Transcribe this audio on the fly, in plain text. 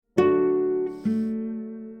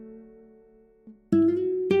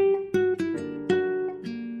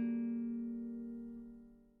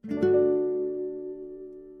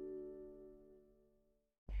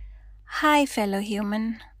Hi, fellow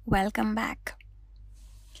human. Welcome back.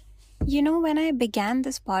 When I began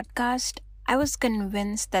this podcast, I was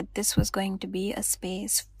convinced that this was going to be a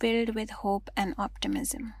space filled with hope and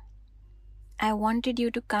optimism. I wanted you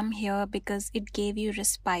to come here because it gave you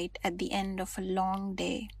respite at the end of a long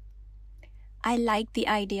day. I like the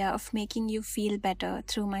idea of making you feel better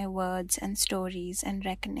through my words and stories and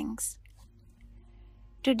reckonings.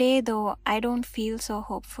 Today, though, I don't feel so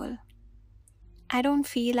hopeful. I don't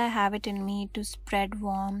feel I have it in me to spread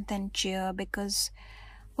warmth and cheer because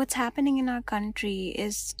what's happening in our country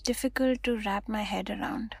is difficult to wrap my head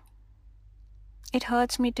around. It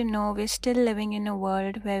hurts me to know we're still living in a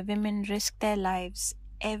world where women risk their lives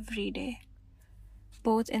every day,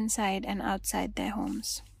 both inside and outside their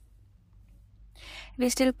homes. We're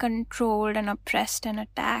still controlled and oppressed and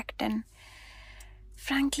attacked, and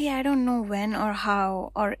frankly, I don't know when or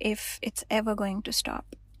how or if it's ever going to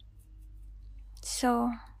stop.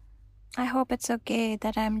 So, I hope it's okay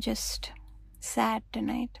that I'm just sad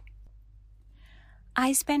tonight.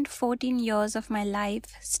 I spent 14 years of my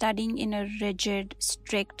life studying in a rigid,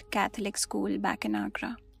 strict Catholic school back in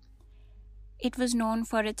Agra. It was known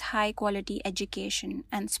for its high-quality education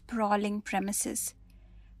and sprawling premises,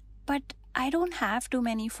 but I don't have too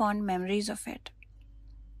many fond memories of it.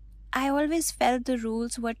 I always felt the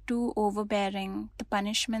rules were too overbearing, the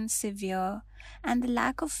punishments severe, and the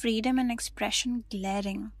lack of freedom and expression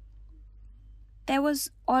glaring. There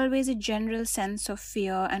was always a general sense of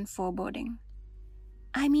fear and foreboding.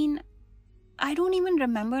 I don't even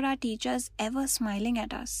remember our teachers ever smiling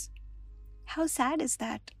at us. How sad is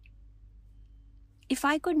that? If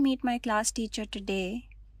I could meet my class teacher today,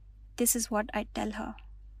 this is what I'd tell her.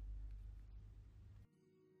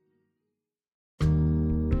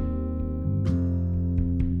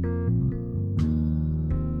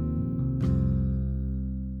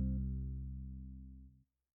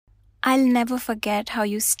 I'll never forget how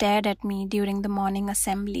you stared at me during the morning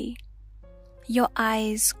assembly. Your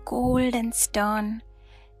eyes cold and stern,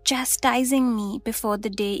 chastising me before the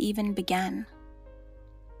day even began.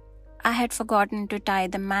 I had forgotten to tie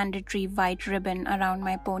the mandatory white ribbon around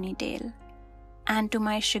my ponytail, and to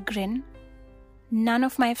my chagrin, none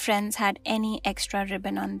of my friends had any extra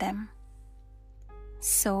ribbon on them.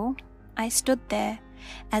 So, I stood there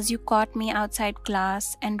as you caught me outside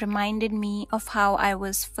class and reminded me of how I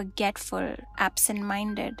was forgetful,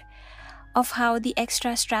 absent-minded, of how the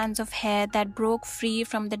extra strands of hair that broke free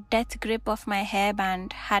from the death grip of my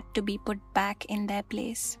hairband had to be put back in their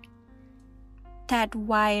place. That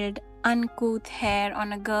wild, uncouth hair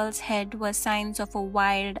on a girl's head was signs of a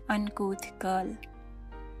wild, uncouth girl.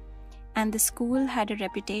 And the school had a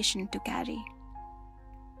reputation to carry.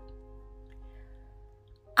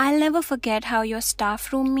 I'll never forget how your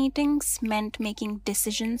staff room meetings meant making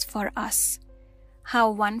decisions for us. How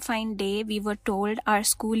one fine day we were told our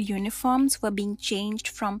school uniforms were being changed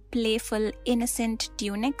from playful, innocent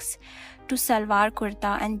tunics to salwar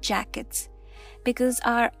kurta and jackets because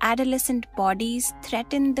our adolescent bodies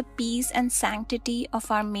threatened the peace and sanctity of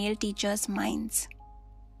our male teachers' minds.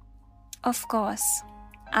 Of course,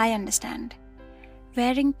 I understand.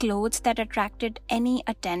 Wearing clothes that attracted any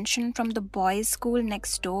attention from the boys' school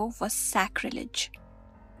next door was sacrilege.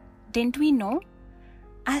 Didn't we know?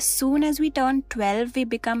 As soon as we turn 12, we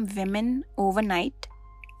become women overnight.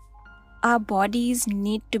 Our bodies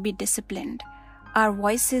need to be disciplined, our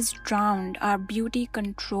voices drowned, our beauty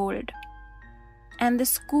controlled. And the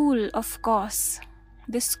school, of course,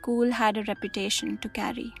 the school had a reputation to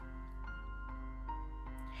carry.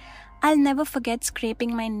 I'll never forget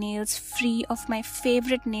scraping my nails free of my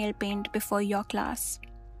favorite nail paint before your class.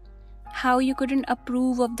 How you couldn't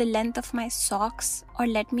approve of the length of my socks or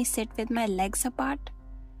let me sit with my legs apart.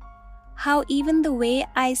 How even the way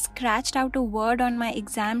I scratched out a word on my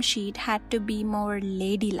exam sheet had to be more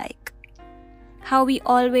ladylike. How we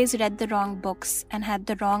always read the wrong books and had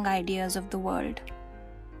the wrong ideas of the world.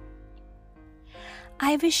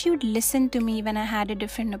 I wish you'd listened to me when I had a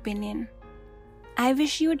different opinion. I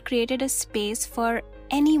wish you had created a space for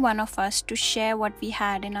any one of us to share what we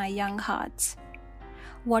had in our young hearts.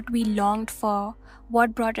 What we longed for,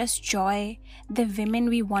 what brought us joy, the women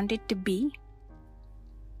we wanted to be.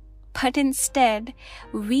 But instead,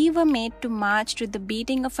 we were made to march to the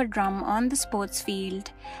beating of a drum on the sports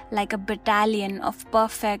field like a battalion of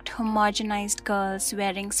perfect, homogenized girls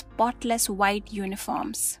wearing spotless white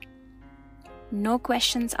uniforms. No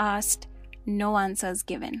questions asked, no answers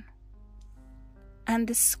given. And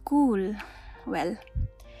the school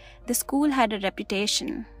had a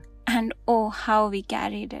reputation, and oh, how we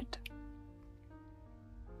carried it.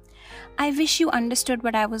 I wish you understood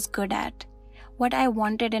what I was good at, what I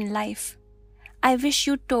wanted in life. I wish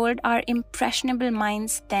you told our impressionable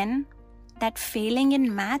minds then that failing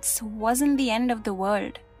in maths wasn't the end of the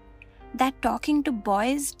world, that talking to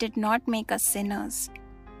boys did not make us sinners.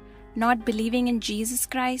 Not believing in Jesus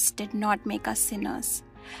Christ did not make us sinners.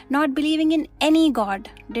 Not believing in any God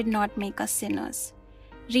did not make us sinners.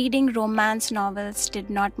 Reading romance novels did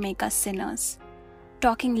not make us sinners.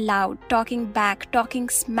 Talking loud, talking back, talking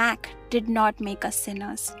smack did not make us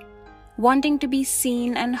sinners. Wanting to be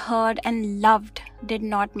seen and heard and loved did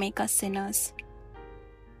not make us sinners.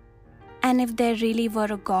 And if there really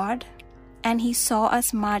were a God, and He saw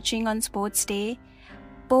us marching on sports day,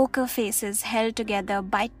 poker faces held together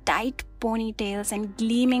by tight ponytails and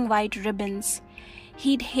gleaming white ribbons,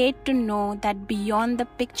 He'd hate to know that beyond the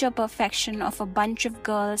picture perfection of a bunch of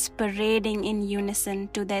girls parading in unison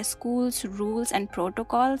to their school's rules and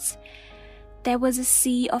protocols, there was a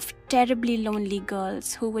sea of terribly lonely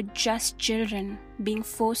girls who were just children being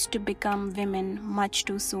forced to become women much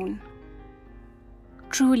too soon.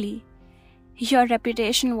 Truly, your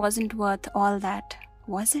reputation wasn't worth all that,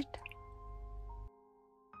 was it?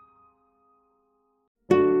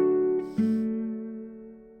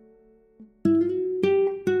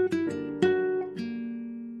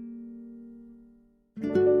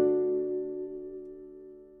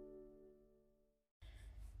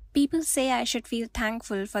 People say I should feel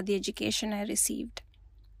thankful for the education I received.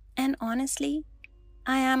 And honestly,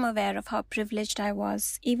 I am aware of how privileged I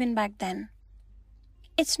was even back then.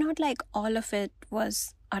 It's not like all of it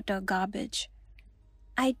was utter garbage.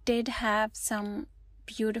 I did have some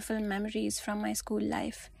beautiful memories from my school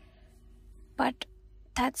life, but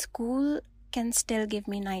that school can still give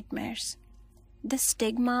me nightmares. The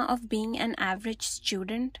stigma of being an average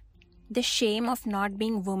student, the shame of not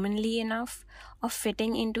being womanly enough, of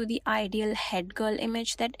fitting into the ideal head girl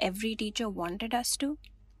image that every teacher wanted us to.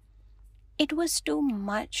 It was too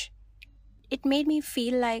much. It made me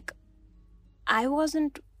feel like I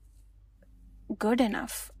wasn't good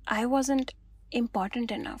enough. I wasn't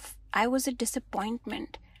important enough. I was a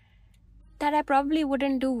disappointment. That I probably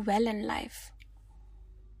wouldn't do well in life.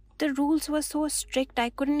 The rules were so strict I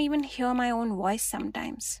couldn't even hear my own voice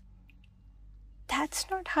sometimes. That's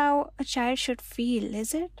not how a child should feel,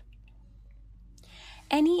 is it?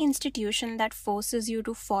 Any institution that forces you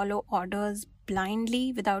to follow orders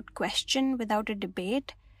blindly, without question, without a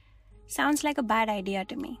debate, sounds like a bad idea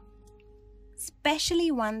to me.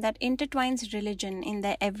 Especially one that intertwines religion in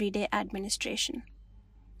their everyday administration.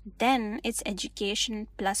 Then it's education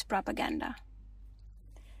plus propaganda.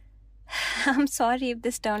 I'm sorry if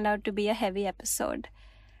this turned out to be a heavy episode,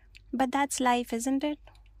 but that's life, isn't it?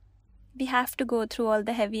 We have to go through all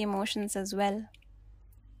the heavy emotions as well.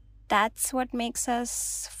 That's what makes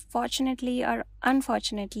us, fortunately or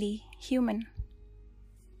unfortunately, human.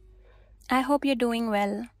 I hope you're doing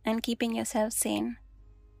well and keeping yourself sane.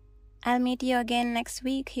 I'll meet you again next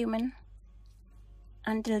week, human.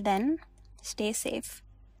 Until then, stay safe.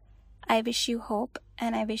 I wish you hope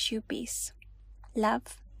and I wish you peace.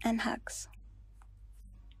 Love and hugs.